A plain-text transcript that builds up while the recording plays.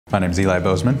My name is Eli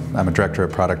Bozeman. I'm a Director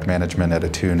of Product Management at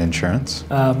Attune Insurance.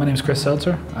 My name is Chris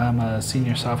Seltzer. I'm a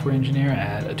Senior Software Engineer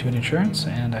at Attune Insurance,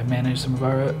 and I manage some of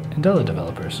our Andela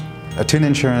developers. Attune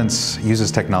Insurance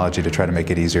uses technology to try to make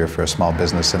it easier for a small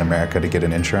business in America to get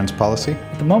an insurance policy.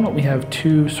 At the moment we have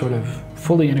two sort of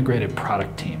fully integrated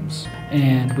product teams,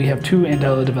 and we have two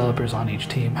Andela developers on each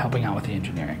team helping out with the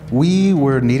engineering. We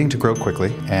were needing to grow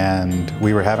quickly, and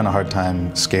we were having a hard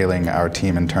time scaling our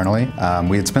team internally.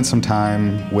 We had spent some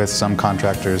time with some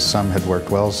contractors. Some had worked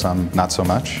well, some not so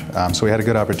much. So we had a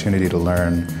good opportunity to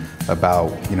learn about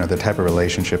the type of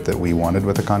relationship that we wanted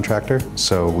with a contractor.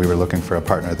 So we were looking for a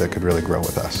partner that could really grow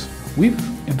with us. We've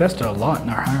invested a lot in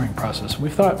our hiring process.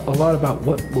 We've thought a lot about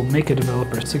what will make a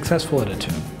developer successful at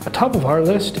Attune. At top of our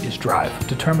list is drive,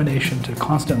 determination to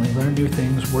constantly learn new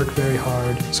things, work very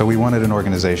hard. So we wanted an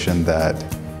organization that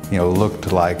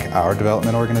looked like our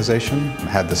development organization,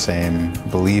 had the same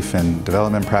belief in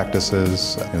development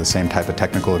practices, the same type of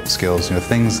technical skills,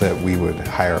 things that we would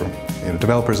hire,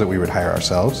 developers that we would hire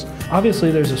ourselves.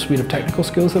 Obviously there's a suite of technical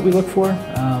skills that we look for,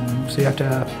 so you have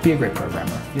to be a great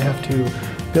programmer. You have to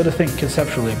be able to think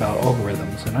conceptually about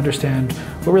algorithms and understand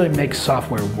what really makes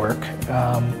software work,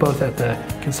 both at the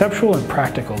conceptual and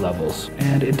practical levels.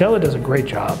 And Andela does a great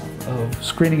job of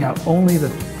screening out only the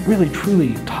really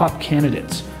truly top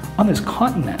candidates on this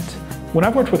continent. When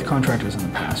I've worked with contractors in the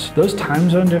past, those time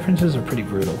zone differences are pretty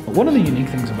brutal. But one of the unique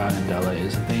things about Andela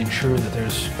is that they ensure that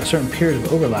there's a certain period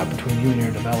of overlap between you and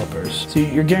your developers. So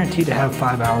you're guaranteed to have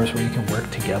 5 hours where you can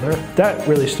work together. That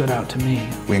really stood out to me.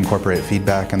 We incorporate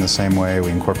feedback in the same way. We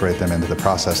incorporate them into the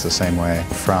process the same way,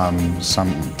 from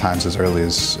sometimes as early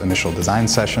as initial design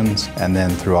sessions and then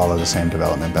through all of the same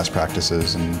development best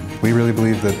practices. And we really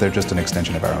believe that they're just an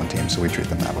extension of our own team, so we treat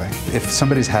them that way. If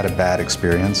somebody's had a bad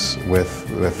experience with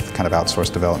kind of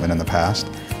outsourced development in the past,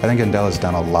 I think Andela's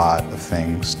done a lot of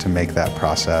things to make that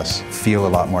process feel a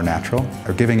lot more natural,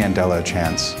 or giving Andela a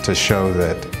chance to show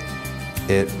that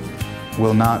it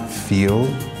will not feel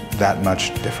that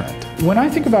much different. When I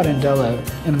think about Andela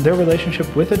and their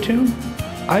relationship with Attune,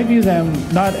 I view them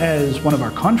not as one of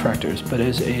our contractors, but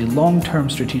as a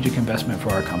long-term strategic investment for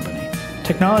our company.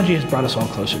 Technology has brought us all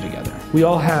closer together. We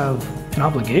all have an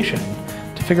obligation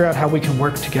to figure out how we can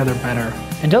work together better.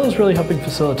 Andela is really helping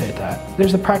facilitate that.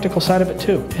 There's the practical side of it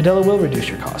too. Andela will reduce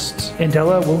your costs.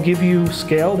 Andela will give you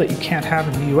scale that you can't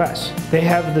have in the US. They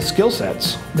have the skill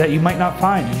sets that you might not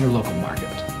find in your local market.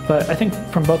 But I think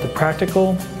from both the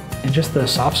practical and just the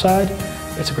soft side,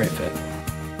 it's a great fit.